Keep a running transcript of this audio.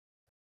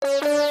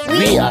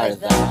We are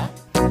the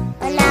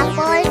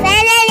Pineapple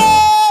Family!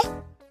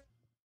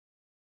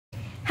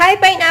 Hi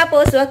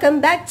Pineapples!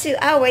 Welcome back to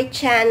our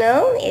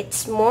channel.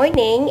 It's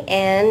morning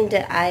and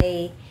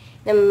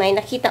may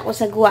nakita ko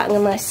sa guwa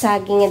ng mga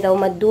saging nga daw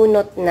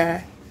madunot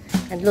na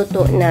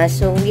luto na.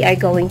 So we are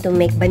going to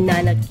make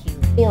banana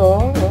cue.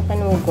 Yung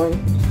kanugon.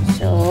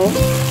 So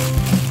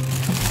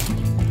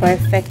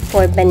perfect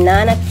for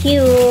banana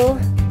cue.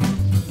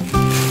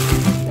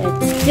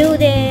 Let's do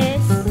this.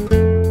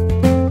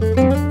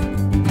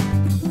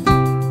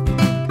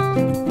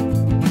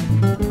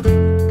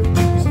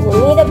 So we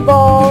need a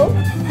bowl.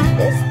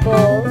 This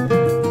bowl.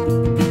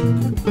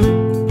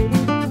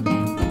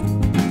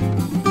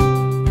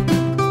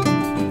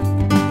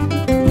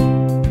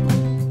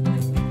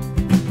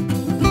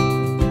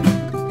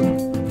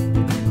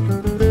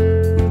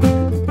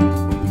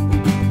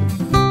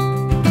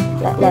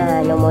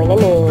 No more na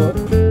ni.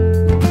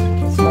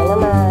 This one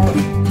naman.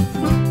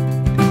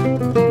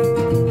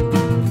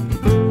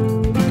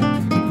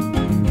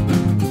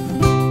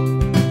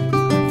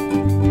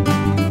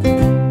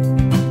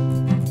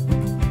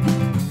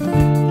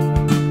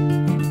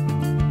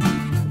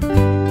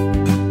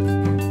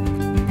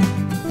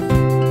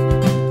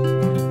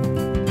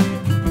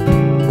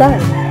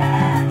 Done.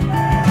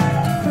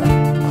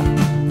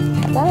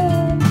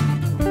 Done.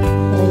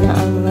 Yan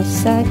na ang mga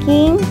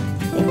saging.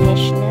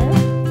 Finish na.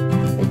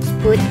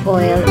 Put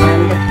oil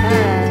on the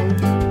pan.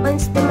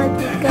 Once the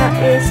mantika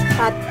is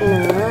hot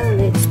na,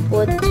 let's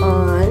put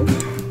on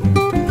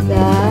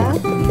the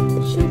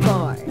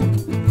sugar.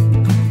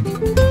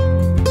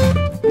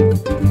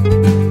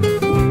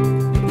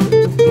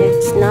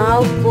 Let's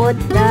now put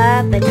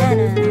the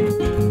banana.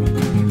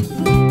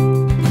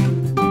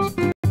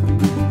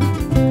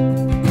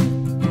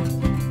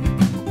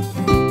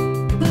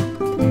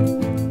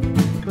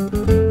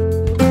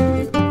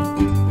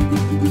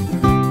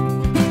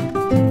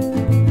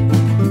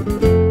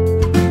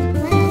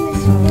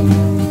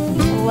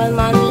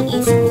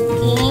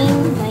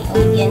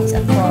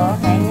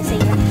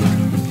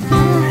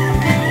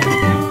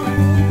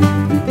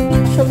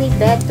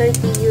 Better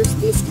to use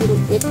this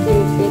kinpit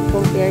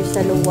compared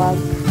sa luwag.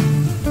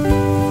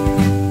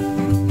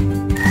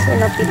 So,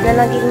 lapit na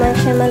lang din man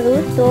siya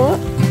maluto.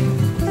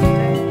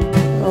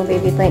 Oh,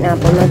 baby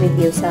pineapple,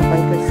 ma-review sa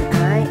akin ko sa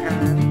I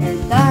am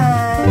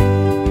done.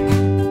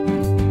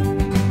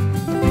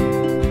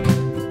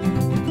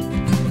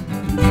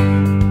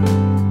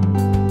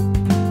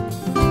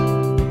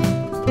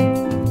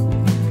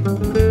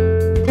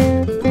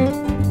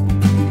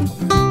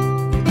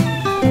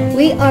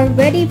 We are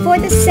ready for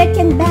the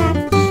second batch.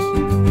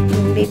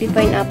 Baby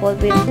pineapple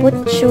will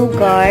put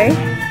sugar.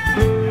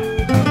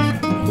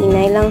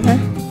 Hinay lang ha.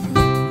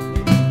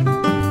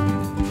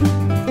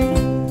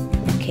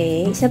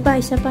 Okay, isa pa.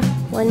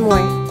 One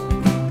more.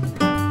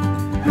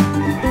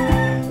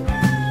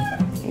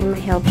 And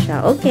may help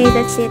siya. Okay,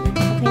 that's it.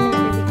 Okay na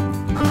baby.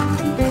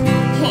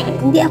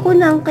 Hindi ako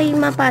na kay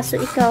mapaso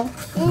ikaw.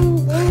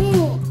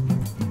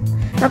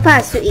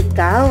 Mapaso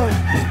ikaw.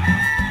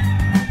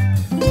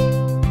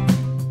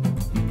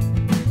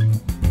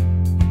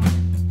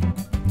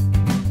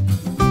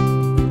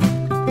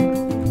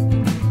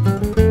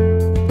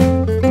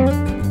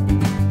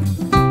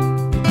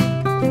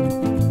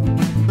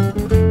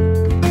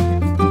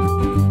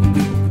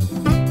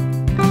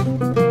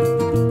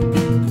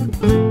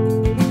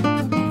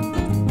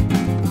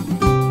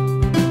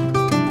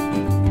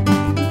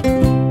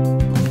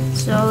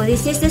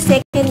 This is the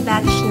second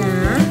batch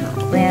na.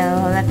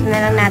 Well, lahat na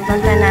lang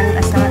natin tanan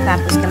basta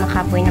matapos ka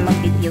makapoy na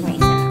mag-video ng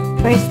isa.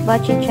 First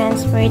batch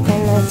i-transfer ito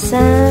na sa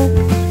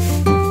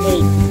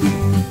plate.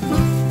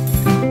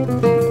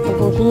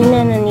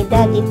 Nabuhina na ni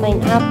Daddy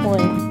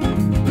Pineapple.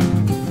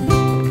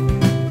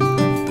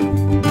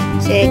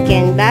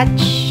 Second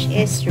batch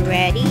is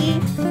ready.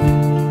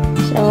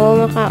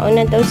 So, makaon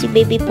na daw si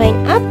Baby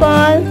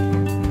Pineapple.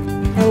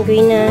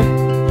 Hungry na.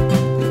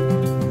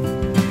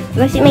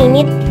 Diba si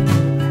mainit?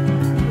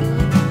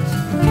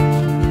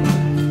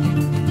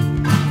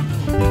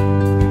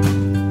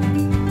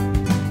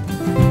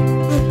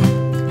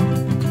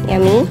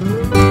 Yummy?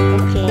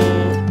 Okay.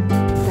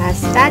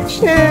 Last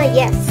batch na.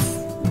 Yes.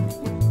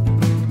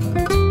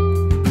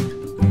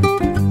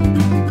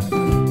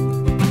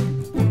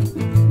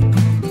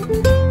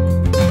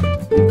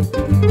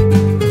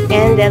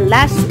 And the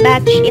last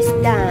batch is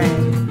done.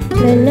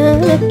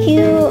 Banana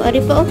cue.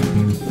 Ari pa oh.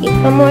 Eat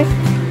pa more.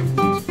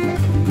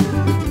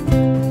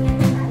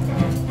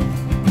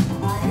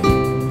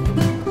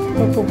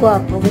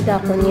 Magpugwapo.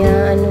 Ganda ko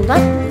niya. Ano ba?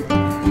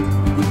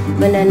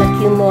 Banana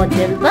cue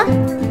model ba?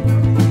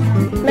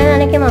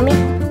 Banana cue, mommy.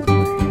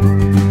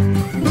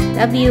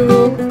 Love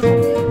you.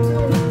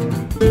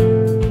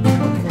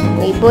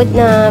 Ibod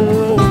na.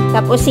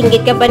 Tapos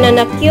singgit ka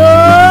banana cue.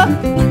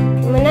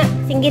 Mana?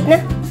 Singgit na.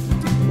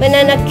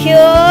 Banana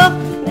cue.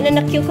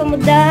 Banana cue ka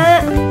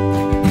muda.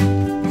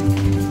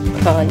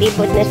 Oh,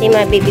 libod na si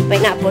mga baby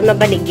pineapple.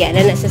 Mabaligya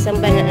na sa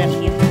banana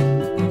cue.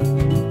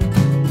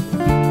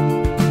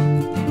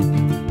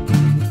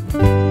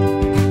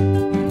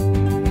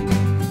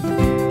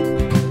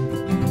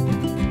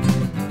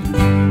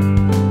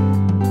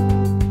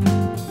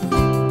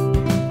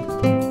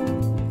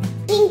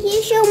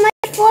 so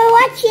much for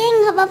watching.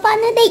 Have a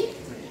fun day.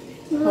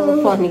 Have a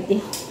funny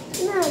day.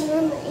 No, no,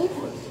 no.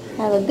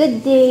 Have a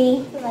good day.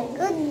 Have a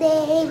good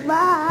day.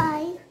 Bye.